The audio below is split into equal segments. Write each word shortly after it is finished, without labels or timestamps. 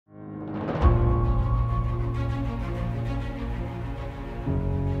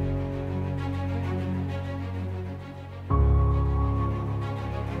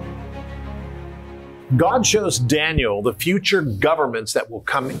God shows Daniel the future governments that will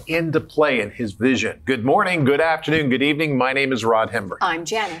come into play in his vision. Good morning, good afternoon, good evening. My name is Rod Hember. I'm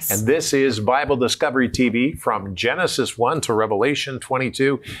Janice. And this is Bible Discovery TV from Genesis 1 to Revelation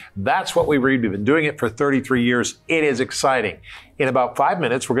 22. That's what we read. We've been doing it for 33 years. It is exciting. In about 5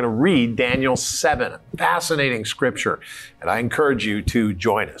 minutes, we're going to read Daniel 7, fascinating scripture. And I encourage you to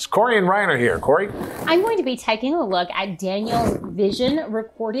join us. Corey and Ryan are here. Corey? I'm going to be taking a look at Daniel's vision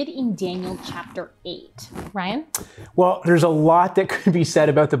recorded in Daniel chapter 8. Ryan? Well, there's a lot that could be said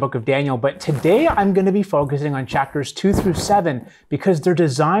about the book of Daniel, but today I'm going to be focusing on chapters 2 through 7 because they're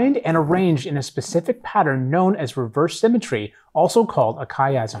designed and arranged in a specific pattern known as reverse symmetry, also called a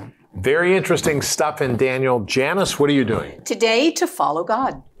chiasm. Very interesting stuff in Daniel. Janice, what are you doing? Today, to follow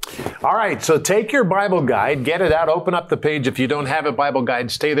God. All right, so take your Bible guide, get it out, open up the page. If you don't have a Bible guide,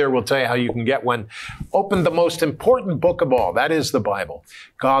 stay there. We'll tell you how you can get one. Open the most important book of all. That is the Bible,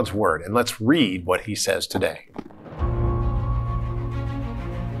 God's Word. And let's read what he says today.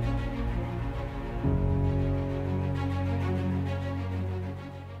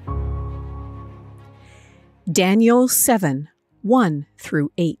 Daniel 7, 1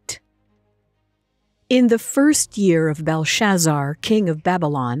 through 8. In the first year of Belshazzar, king of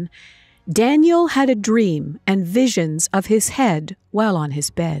Babylon, Daniel had a dream and visions of his head while on his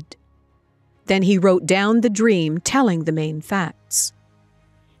bed. Then he wrote down the dream, telling the main facts.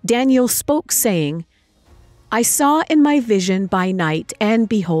 Daniel spoke, saying, I saw in my vision by night, and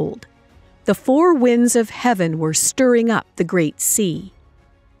behold, the four winds of heaven were stirring up the great sea.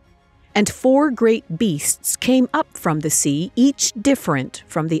 And four great beasts came up from the sea, each different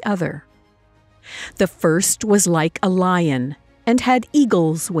from the other. The first was like a lion, and had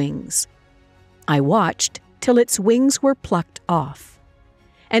eagle's wings. I watched till its wings were plucked off.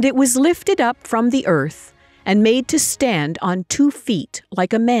 And it was lifted up from the earth, and made to stand on 2 feet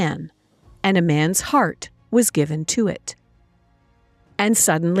like a man, and a man's heart was given to it. And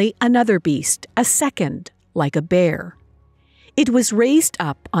suddenly another beast, a second, like a bear. It was raised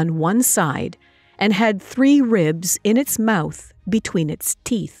up on one side, and had 3 ribs in its mouth between its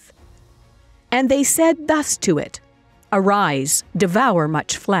teeth. And they said thus to it, Arise, devour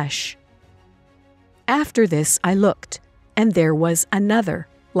much flesh. After this I looked, and there was another,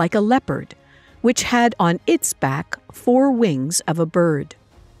 like a leopard, which had on its back 4 wings of a bird.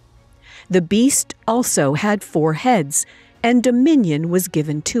 The beast also had 4 heads, and dominion was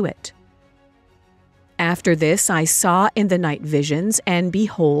given to it. After this I saw in the night visions, and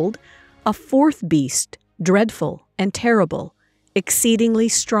behold, a 4th beast, dreadful and terrible, exceedingly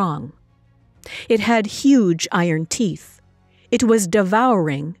strong. It had huge iron teeth. It was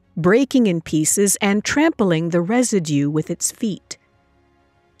devouring, breaking in pieces, and trampling the residue with its feet.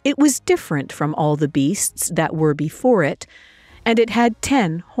 It was different from all the beasts that were before it, and it had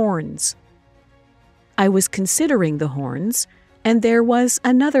 10 horns. I was considering the horns, and there was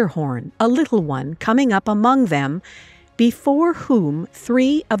another horn, a little one, coming up among them, before whom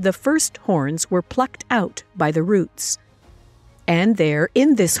 3 of the first horns were plucked out by the roots. And there,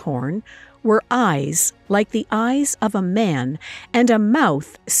 in this horn, were eyes like the eyes of a man, and a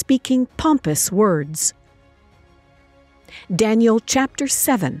mouth speaking pompous words. Daniel chapter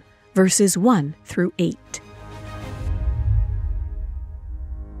 7, verses 1 through 8.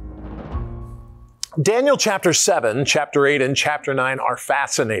 Daniel chapter 7, chapter 8, and chapter 9 are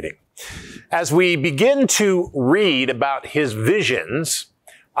fascinating. As we begin to read about his visions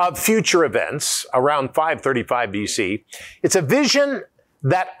of future events around 535 BC, it's a vision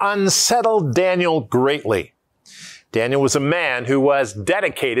that unsettled Daniel greatly. Daniel was a man who was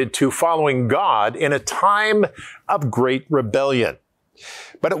dedicated to following God in a time of great rebellion.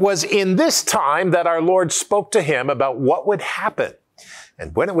 But it was in this time that our Lord spoke to him about what would happen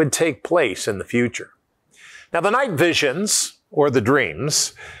and when it would take place in the future. Now, the night visions, or the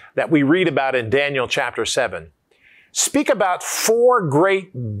dreams, that we read about in Daniel chapter 7 speak about 4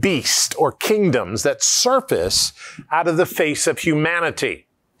 great beasts or kingdoms that surface out of the face of humanity.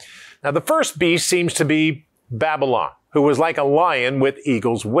 Now, the first beast seems to be Babylon, who was like a lion with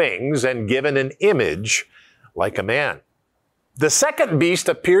eagle's wings and given an image like a man. The second beast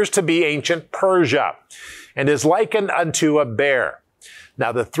appears to be ancient Persia and is likened unto a bear.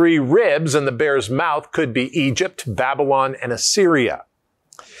 Now, the 3 ribs in the bear's mouth could be Egypt, Babylon, and Assyria.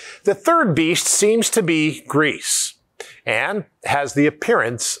 The third beast seems to be Greece and has the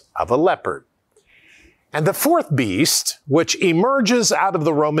appearance of a leopard. And the 4th beast, which emerges out of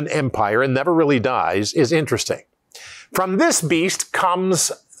the Roman Empire and never really dies, is interesting. From this beast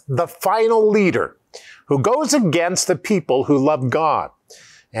comes the final leader who goes against the people who love God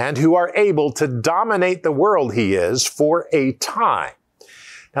and who are able to dominate the world he is for a time.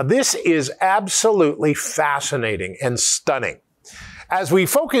 Now, this is absolutely fascinating and stunning. As we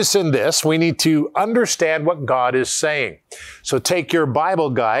focus in this, we need to understand what God is saying. So take your Bible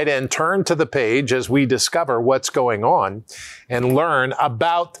guide and turn to the page as we discover what's going on and learn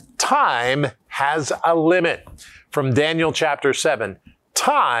about time has a limit. From Daniel chapter 7,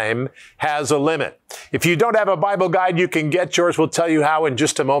 time has a limit. If you don't have a Bible guide, you can get yours. We'll tell you how in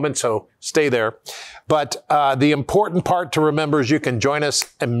just a moment, so stay there. But the important part to remember is you can join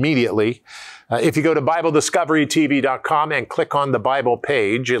us immediately. If you go to BibleDiscoveryTV.com and click on the Bible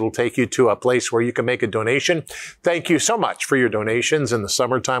page, it'll take you to a place where you can make a donation. Thank you so much for your donations. In the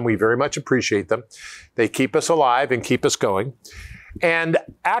summertime, we very much appreciate them. They keep us alive and keep us going. And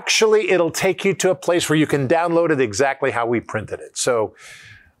actually, it'll take you to a place where you can download it exactly how we printed it. So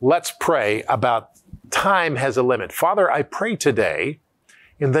let's pray about time has a limit. Father, I pray today,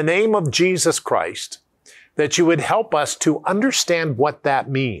 in the name of Jesus Christ, that you would help us to understand what that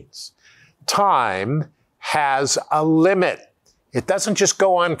means. Time has a limit. It doesn't just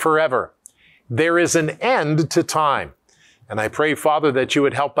go on forever. There is an end to time. And I pray, Father, that you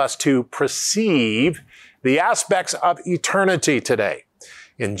would help us to perceive the aspects of eternity today.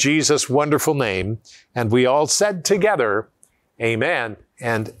 In Jesus' wonderful name. And we all said together, amen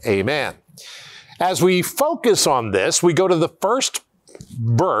and amen. As we focus on this, we go to the first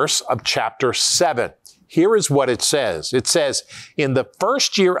verse of chapter 7. Here is what it says. It says, in the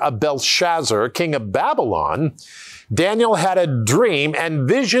first year of Belshazzar, king of Babylon, Daniel had a dream and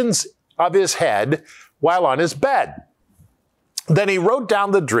visions of his head while on his bed. Then he wrote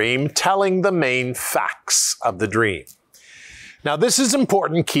down the dream, telling the main facts of the dream. Now, this is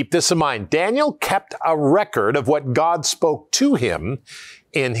important. Keep this in mind. Daniel kept a record of what God spoke to him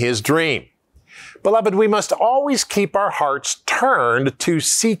in his dream. Beloved, we must always keep our hearts turned to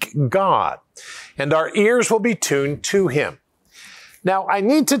seek God, and our ears will be tuned to him. Now, I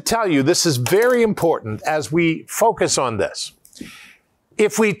need to tell you, this is very important as we focus on this.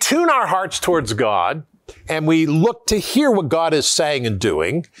 If we tune our hearts towards God, and we look to hear what God is saying and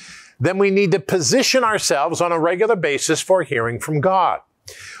doing, then we need to position ourselves on a regular basis for hearing from God.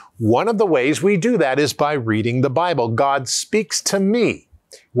 One of the ways we do that is by reading the Bible. God speaks to me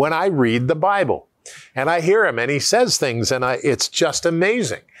when I read the Bible. And I hear him and he says things and it's just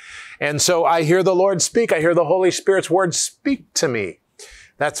amazing. And so I hear the Lord speak. I hear the Holy Spirit's word speak to me.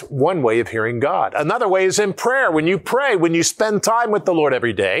 That's one way of hearing God. Another way is in prayer. When you pray, when you spend time with the Lord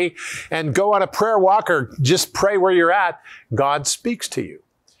every day and go on a prayer walk or just pray where you're at, God speaks to you.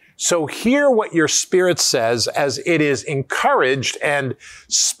 So hear what your spirit says as it is encouraged and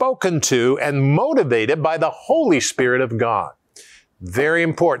spoken to and motivated by the Holy Spirit of God. Very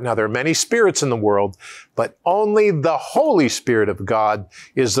important. Now, there are many spirits in the world, but only the Holy Spirit of God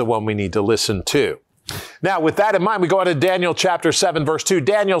is the one we need to listen to. Now, with that in mind, we go on to Daniel chapter 7, verse 2.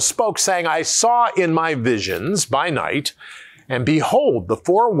 Daniel spoke, saying, I saw in my visions by night, and behold, the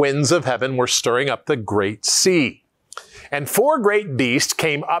four winds of heaven were stirring up the great sea. And four great beasts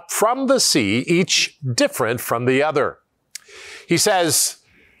came up from the sea, each different from the other. He says,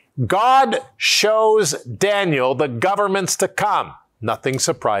 God shows Daniel the governments to come. Nothing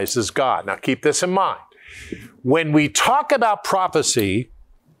surprises God. Now keep this in mind. When we talk about prophecy,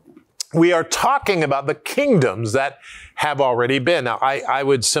 we are talking about the kingdoms that have already been. Now, I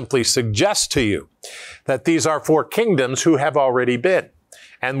would simply suggest to you that these are four kingdoms who have already been.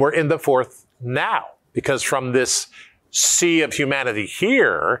 And we're in the fourth now, because from this sea of humanity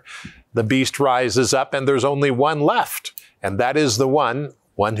here, the beast rises up and there's only one left. And that is the one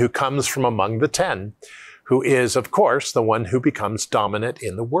who comes from among the 10, who is, of course, the one who becomes dominant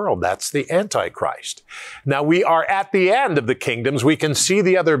in the world. That's the Antichrist. Now, we are at the end of the kingdoms. We can see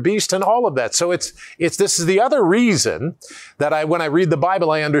the other beast and all of that. So this is the other reason that when I read the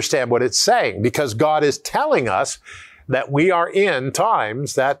Bible, I understand what it's saying, because God is telling us that we are in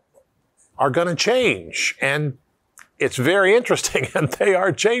times that are going to change. And it's very interesting, and they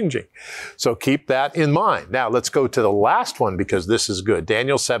are changing. So keep that in mind. Now, let's go to the last one, because this is good.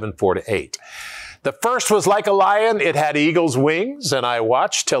 Daniel 7, 4-8. The first was like a lion. It had eagle's wings, and I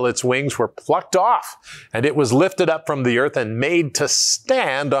watched till its wings were plucked off, and it was lifted up from the earth and made to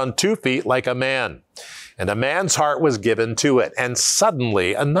stand on 2 feet like a man. And a man's heart was given to it. And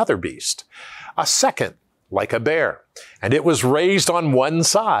suddenly another beast, a second like a bear, and it was raised on one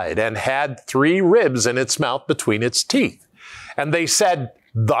side and had 3 ribs in its mouth between its teeth. And they said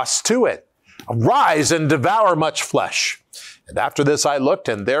thus to it, Arise and devour much flesh. And after this I looked,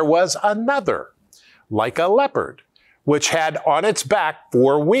 and there was another, like a leopard, which had on its back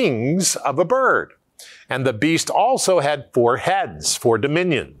 4 wings of a bird. And the beast also had 4 heads, 4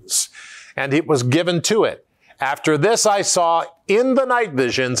 dominions, and it was given to it. After this I saw in the night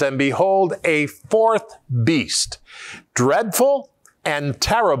visions, and behold, a fourth beast, dreadful and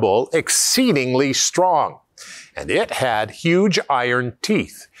terrible, exceedingly strong. And it had huge iron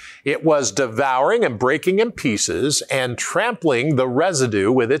teeth. It was devouring and breaking in pieces and trampling the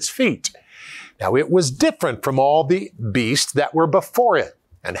residue with its feet. Now it was different from all the beasts that were before it,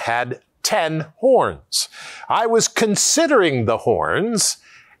 and had 10 horns. I was considering the horns,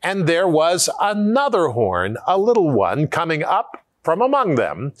 and there was another horn, a little one, coming up from among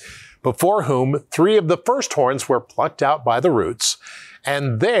them, before whom 3 of the first horns were plucked out by the roots.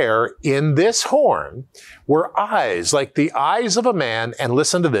 And there in this horn were eyes like the eyes of a man, and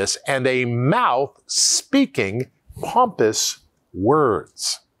listen to this, and a mouth speaking pompous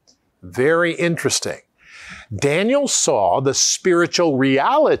words. Very interesting. Daniel saw the spiritual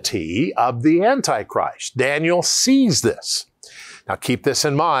reality of the Antichrist. Daniel sees this. Now keep this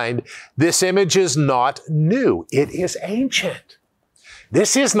in mind. This image is not new. It is ancient.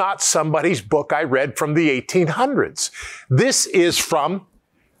 This is not somebody's book I read from the 1800s. This is from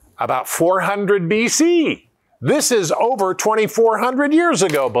about 400 BC. This is over 2,400 years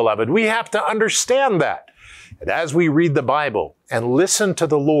ago, beloved. We have to understand that. And as we read the Bible and listen to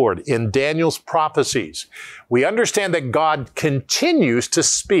the Lord in Daniel's prophecies, we understand that God continues to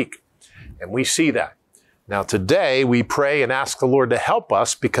speak. And we see that. Now today we pray and ask the Lord to help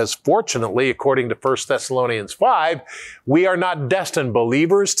us because fortunately, according to 1 Thessalonians 5, we are not destined,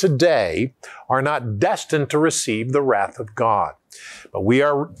 believers today are not destined to receive the wrath of God. But we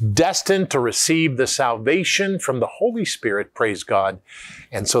are destined to receive the salvation from the Holy Spirit, praise God.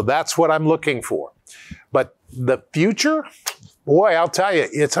 And so that's what I'm looking for. But the future, boy, I'll tell you,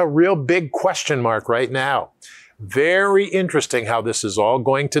 it's a real big question mark right now. Very interesting how this is all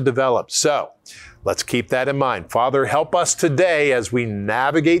going to develop. So let's keep that in mind. Father, help us today as we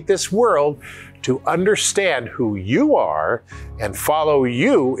navigate this world to understand who you are and follow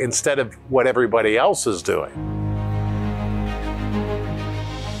you instead of what everybody else is doing.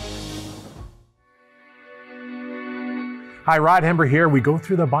 Hi, Rod Hember here. We go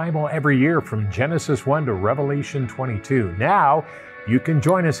through the Bible every year from Genesis 1 to Revelation 22. Now, you can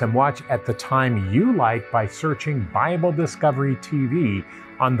join us and watch at the time you like by searching Bible Discovery TV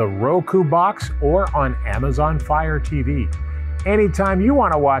on the Roku box or on Amazon Fire TV. Anytime you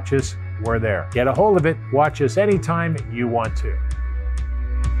want to watch us, we're there. Get a hold of it. Watch us anytime you want to.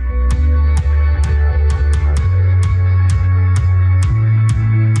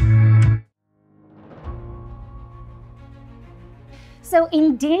 So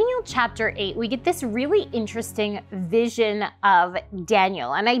in Daniel chapter 8, we get this really interesting vision of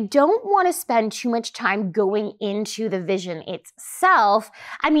Daniel. And I don't want to spend too much time going into the vision itself.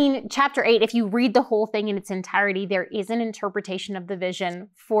 I mean, chapter 8, if you read the whole thing in its entirety, there is an interpretation of the vision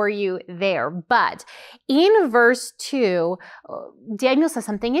for you there. But in verse 2, Daniel says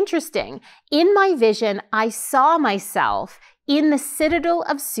something interesting. In my vision, I saw myself in the citadel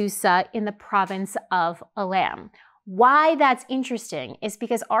of Susa in the province of Elam. Why that's interesting is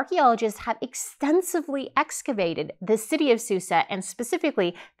because archaeologists have extensively excavated the city of Susa and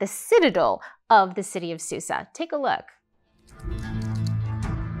specifically the citadel of the city of Susa. Take a look.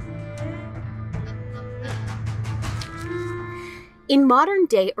 In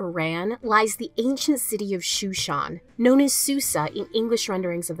modern-day Iran lies the ancient city of Shushan, known as Susa in English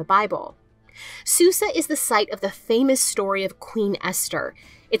renderings of the Bible. Susa is the site of the famous story of Queen Esther.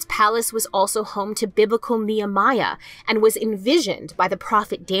 Its palace was also home to biblical Nehemiah and was envisioned by the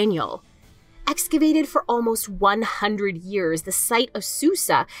prophet Daniel. Excavated for almost 100 years, the site of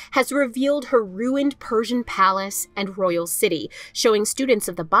Susa has revealed her ruined Persian palace and royal city, showing students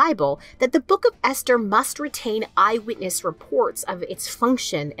of the Bible that the Book of Esther must retain eyewitness reports of its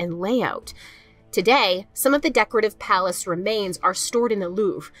function and layout. Today, some of the decorative palace remains are stored in the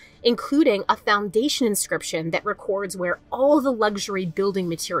Louvre, including a foundation inscription that records where all the luxury building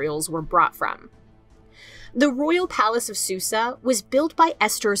materials were brought from. The royal palace of Susa was built by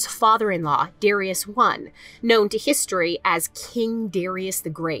Esther's father-in-law, Darius I, known to history as King Darius the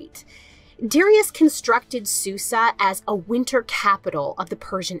Great. Darius constructed Susa as a winter capital of the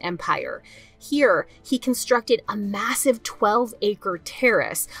Persian Empire. Here, he constructed a massive 12-acre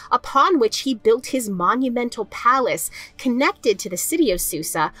terrace, upon which he built his monumental palace connected to the city of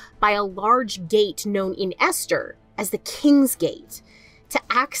Susa by a large gate known in Esther as the King's Gate. To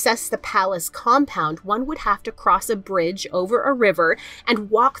access the palace compound, one would have to cross a bridge over a river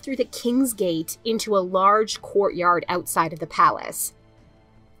and walk through the King's Gate into a large courtyard outside of the palace.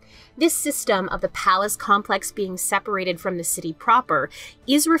 This system of the palace complex being separated from the city proper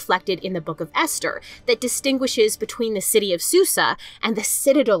is reflected in the Book of Esther that distinguishes between the city of Susa and the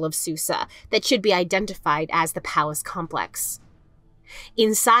citadel of Susa that should be identified as the palace complex.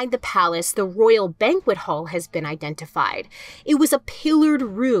 Inside the palace, the royal banquet hall has been identified. It was a pillared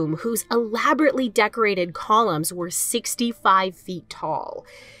room whose elaborately decorated columns were 65 feet tall.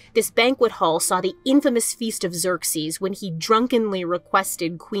 This banquet hall saw the infamous feast of Xerxes when he drunkenly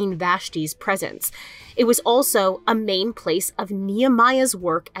requested Queen Vashti's presence. It was also a main place of Nehemiah's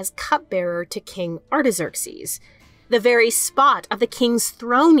work as cupbearer to King Artaxerxes. The very spot of the king's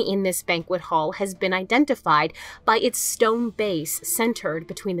throne in this banquet hall has been identified by its stone base centered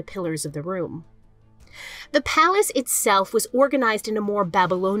between the pillars of the room. The palace itself was organized in a more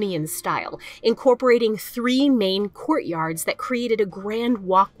Babylonian style, incorporating 3 main courtyards that created a grand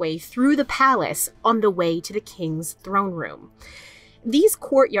walkway through the palace on the way to the king's throne room. These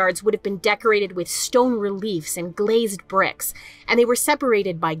courtyards would have been decorated with stone reliefs and glazed bricks, and they were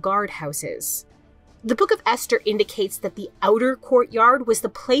separated by guardhouses. The Book of Esther indicates that the outer courtyard was the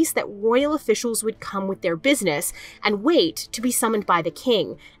place that royal officials would come with their business and wait to be summoned by the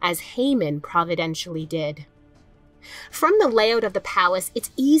king, as Haman providentially did. From the layout of the palace,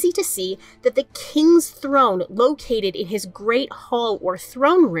 it's easy to see that the king's throne, located in his great hall or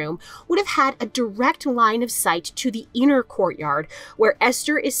throne room, would have had a direct line of sight to the inner courtyard, where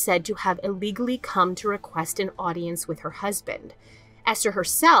Esther is said to have illegally come to request an audience with her husband. Esther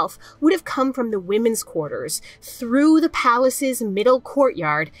herself would have come from the women's quarters, through the palace's middle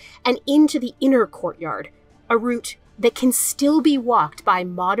courtyard, and into the inner courtyard, a route that can still be walked by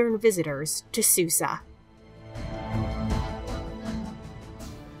modern visitors to Susa.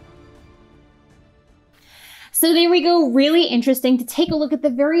 So there we go, really interesting to take a look at the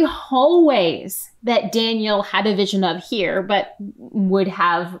very hallways that Daniel had a vision of here, but would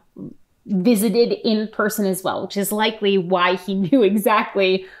have visited in person as well, which is likely why he knew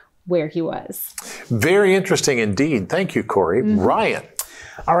exactly where he was. Very interesting indeed. Thank you, Corey. Ryan.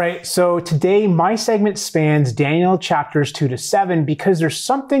 All right, so today my segment spans Daniel chapters 2 to 7 because there's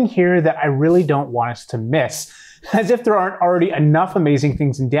something here that I really don't want us to miss. As if there aren't already enough amazing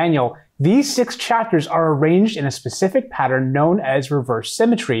things in Daniel, these 6 chapters are arranged in a specific pattern known as reverse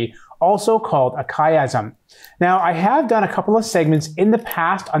symmetry, also called a chiasm. Now, I have done a couple of segments in the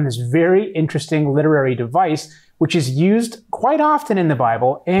past on this very interesting literary device, which is used quite often in the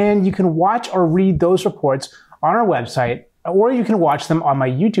Bible, and you can watch or read those reports on our website, or you can watch them on my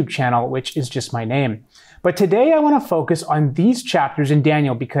YouTube channel, which is just my name. But today I want to focus on these chapters in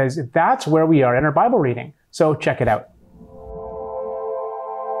Daniel because that's where we are in our Bible reading. So check it out.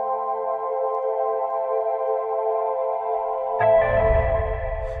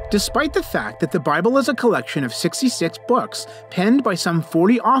 Despite the fact that the Bible is a collection of 66 books penned by some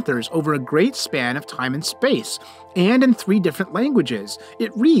 40 authors over a great span of time and space, and in 3 different languages,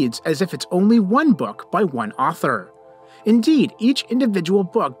 it reads as if it's only one book by one author. Indeed, each individual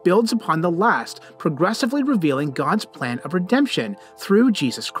book builds upon the last, progressively revealing God's plan of redemption through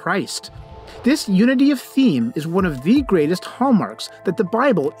Jesus Christ. This unity of theme is one of the greatest hallmarks that the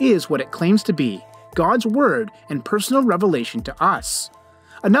Bible is what it claims to be, God's Word and personal revelation to us.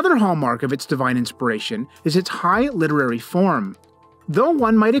 Another hallmark of its divine inspiration is its high literary form. Though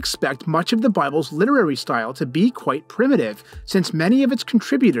one might expect much of the Bible's literary style to be quite primitive, since many of its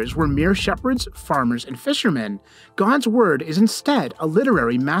contributors were mere shepherds, farmers, and fishermen, God's Word is instead a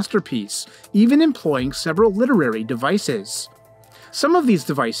literary masterpiece, even employing several literary devices. Some of these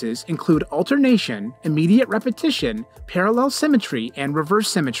devices include alternation, immediate repetition, parallel symmetry, and reverse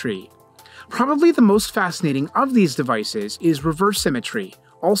symmetry. Probably the most fascinating of these devices is reverse symmetry,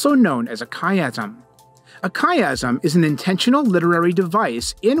 also known as a chiasm. A chiasm is an intentional literary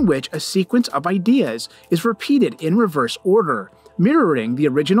device in which a sequence of ideas is repeated in reverse order, mirroring the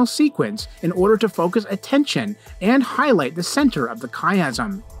original sequence in order to focus attention and highlight the center of the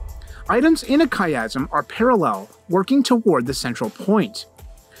chiasm. Items in a chiasm are parallel, working toward the central point.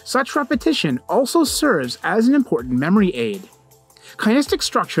 Such repetition also serves as an important memory aid. Chiastic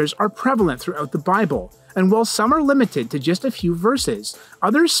structures are prevalent throughout the Bible, and while some are limited to just a few verses,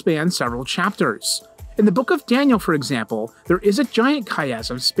 others span several chapters. In the book of Daniel, for example, there is a giant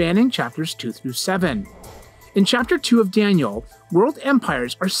chiasm spanning chapters 2 through 7. In chapter 2 of Daniel, world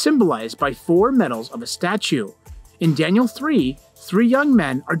empires are symbolized by 4 metals of a statue. In Daniel 3, 3 young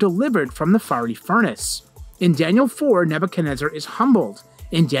men are delivered from the fiery furnace. In Daniel 4, Nebuchadnezzar is humbled.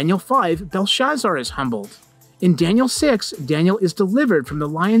 In Daniel 5, Belshazzar is humbled. In Daniel 6, Daniel is delivered from the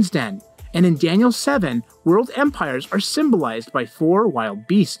lion's den. And in Daniel 7, world empires are symbolized by 4 wild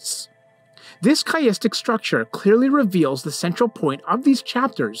beasts. This chiastic structure clearly reveals the central point of these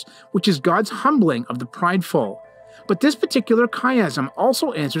chapters, which is God's humbling of the prideful. But this particular chiasm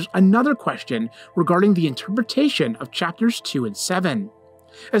also answers another question regarding the interpretation of chapters 2 and 7.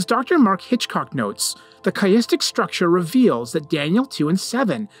 As Dr. Mark Hitchcock notes, the chiastic structure reveals that Daniel 2 and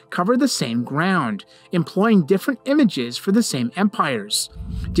 7 cover the same ground, employing different images for the same empires.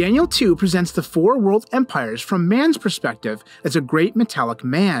 Daniel 2 presents the 4 world empires from man's perspective as a great metallic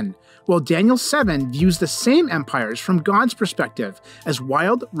man, while Daniel 7 views the same empires from God's perspective as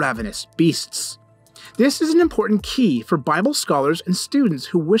wild, ravenous beasts. This is an important key for Bible scholars and students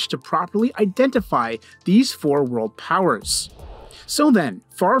who wish to properly identify these 4 world powers. So then,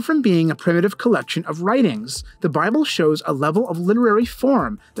 far from being a primitive collection of writings, the Bible shows a level of literary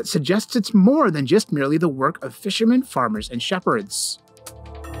form that suggests it's more than just merely the work of fishermen, farmers, and shepherds.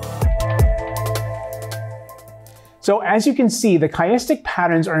 So as you can see, the chiastic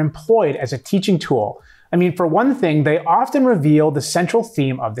patterns are employed as a teaching tool. I mean, for one thing, they often reveal the central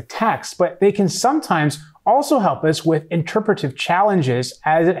theme of the text, but they can sometimes also help us with interpretive challenges,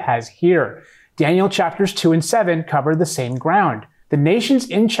 as it has here. Daniel chapters 2 and 7 cover the same ground. The nations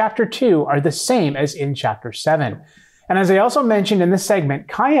in chapter 2 are the same as in chapter 7. And as I also mentioned in this segment,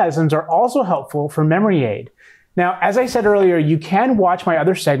 chiasms are also helpful for memory aid. Now, as I said earlier, you can watch my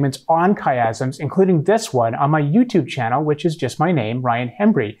other segments on chiasms, including this one, on my YouTube channel, which is just my name, Ryan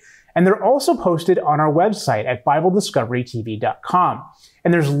Hembry. And they're also posted on our website at BibleDiscoveryTV.com.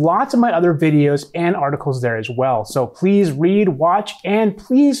 And there's lots of my other videos and articles there as well. So please read, watch, and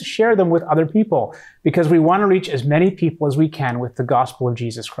please share them with other people, because we want to reach as many people as we can with the gospel of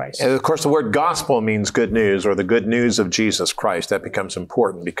Jesus Christ. And of course, the word gospel means good news, or the good news of Jesus Christ. That becomes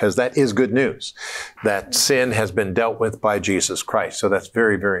important because that is good news, that sin has been dealt with by Jesus Christ. So that's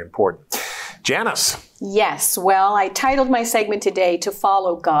very, very important. Janice. Yes, well, I titled my segment today, To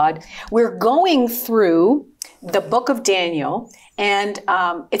Follow God. We're going through the book of Daniel, and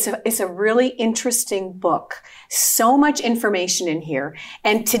it's a really interesting book. So much information in here.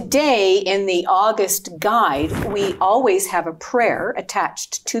 And today in the August guide, we always have a prayer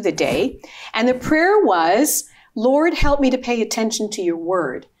attached to the day. And the prayer was, Lord, help me to pay attention to your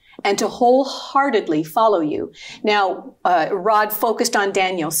word and to wholeheartedly follow you. Now, Rod focused on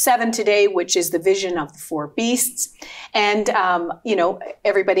Daniel 7 today, which is the vision of the 4 beasts. And,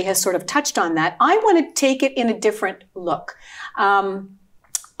 everybody has sort of touched on that. I want to take it in a different look.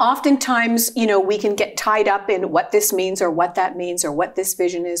 Oftentimes, we can get tied up in what this means or what that means or what this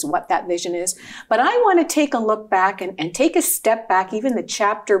vision is, what that vision is. But I want to take a look back and take a step back, even the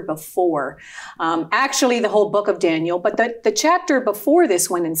chapter before. Actually, the whole book of Daniel, but the chapter before this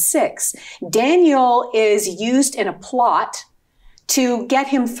one in 6, Daniel is used in a plot to get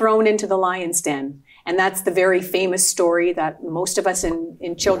him thrown into the lion's den. And that's the very famous story that most of us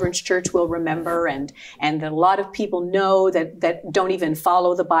in children's church will remember, and that a lot of people know that don't even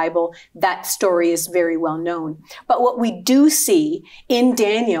follow the Bible. That story is very well known. But what we do see in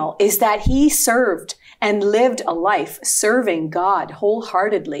Daniel is that he served and lived a life serving God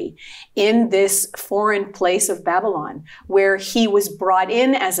wholeheartedly in this foreign place of Babylon, where he was brought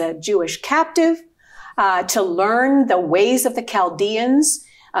in as a Jewish captive to learn the ways of the Chaldeans,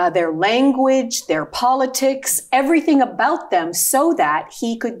 their language, their politics, everything about them, so that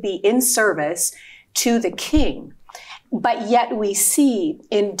he could be in service to the king. But yet we see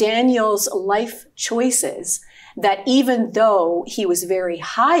in Daniel's life choices that even though he was very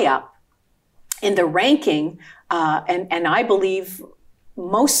high up in the ranking, and I believe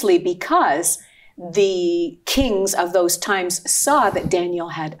mostly because the kings of those times saw that Daniel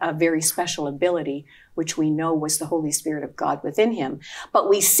had a very special ability, which we know was the Holy Spirit of God within him. But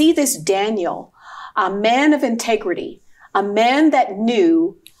we see this Daniel, a man of integrity, a man that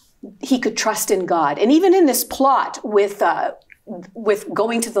knew he could trust in God. And even in this plot with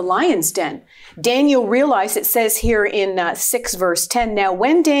going to the lion's den, Daniel realized, it says here in 6 verse 10, now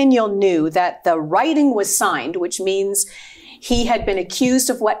when Daniel knew that the writing was signed, which means he had been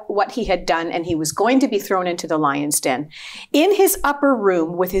accused of what he had done, and he was going to be thrown into the lion's den. In his upper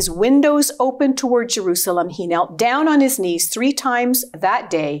room, with his windows open toward Jerusalem, he knelt down on his knees 3 times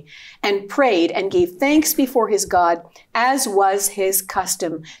that day and prayed and gave thanks before his God, as was his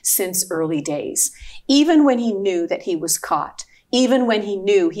custom since early days. Even when he knew that he was caught, even when he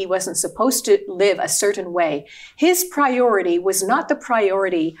knew he wasn't supposed to live a certain way, his priority was not the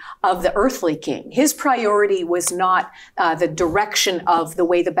priority of the earthly king. His priority was not the direction of the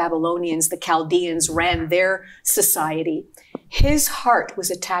way the Babylonians, the Chaldeans ran their society. His heart was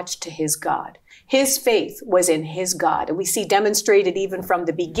attached to his God. His faith was in his God. And we see demonstrated even from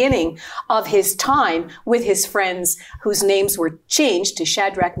the beginning of his time with his friends whose names were changed to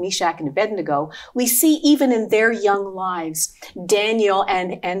Shadrach, Meshach, and Abednego. We see even in their young lives, Daniel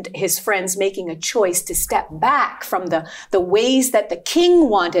and his friends making a choice to step back from the ways that the king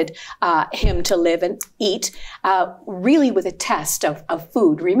wanted him to live and eat, really with a test of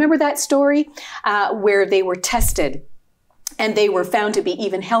food. Remember that story where they were tested and they were found to be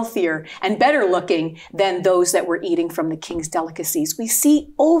even healthier and better looking than those that were eating from the king's delicacies. We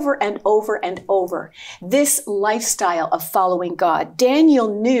see over and over and over this lifestyle of following God.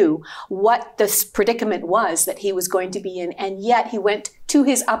 Daniel knew what this predicament was that he was going to be in, and yet he went to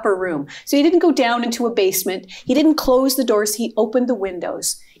his upper room. So he didn't go down into a basement. He didn't close the doors. He opened the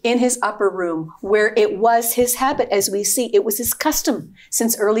windows in his upper room, where it was his habit, as we see. It was his custom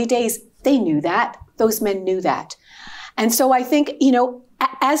since early days. They knew that. Those men knew that. And so I think,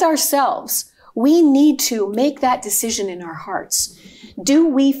 as ourselves, we need to make that decision in our hearts. Do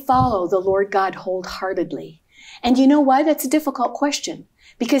we follow the Lord God wholeheartedly? And you know what? That's a difficult question,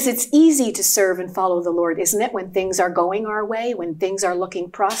 because it's easy to serve and follow the Lord, isn't it? When things are going our way, when things are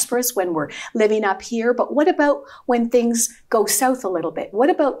looking prosperous, when we're living up here. But what about when things go south a little bit? What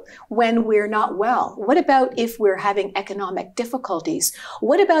about when we're not well? What about if we're having economic difficulties?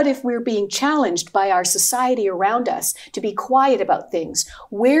 What about if we're being challenged by our society around us to be quiet about things?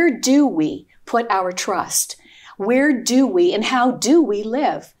 Where do we put our trust? Where do we and how do we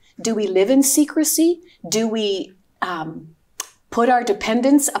live? Do we live in secrecy? Do we put our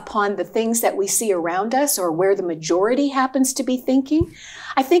dependence upon the things that we see around us or where the majority happens to be thinking?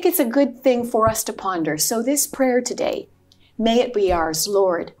 I think it's a good thing for us to ponder. So this prayer today, may it be ours.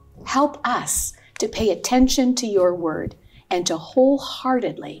 Lord, help us to pay attention to your word and to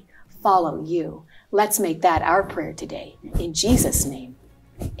wholeheartedly follow you. Let's make that our prayer today. In Jesus' name,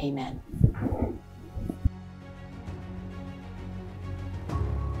 amen.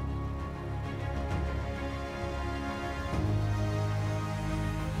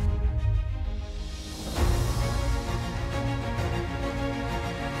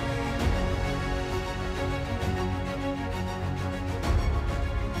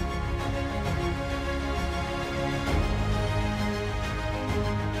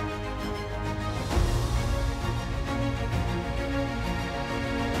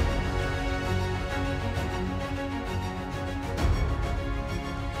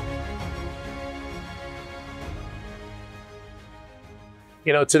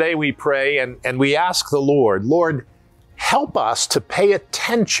 Today we pray and we ask the Lord, Lord, help us to pay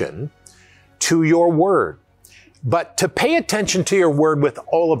attention to your word, but to pay attention to your word with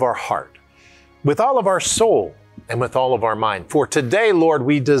all of our heart, with all of our soul, and with all of our mind. For today, Lord,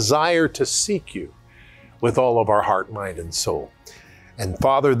 we desire to seek you with all of our heart, mind, and soul. And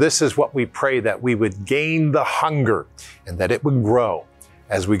Father, this is what we pray, that we would gain the hunger and that it would grow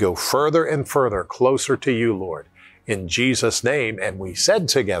as we go further and further closer to you, Lord. In Jesus' name, and we said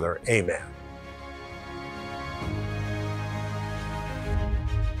together, amen.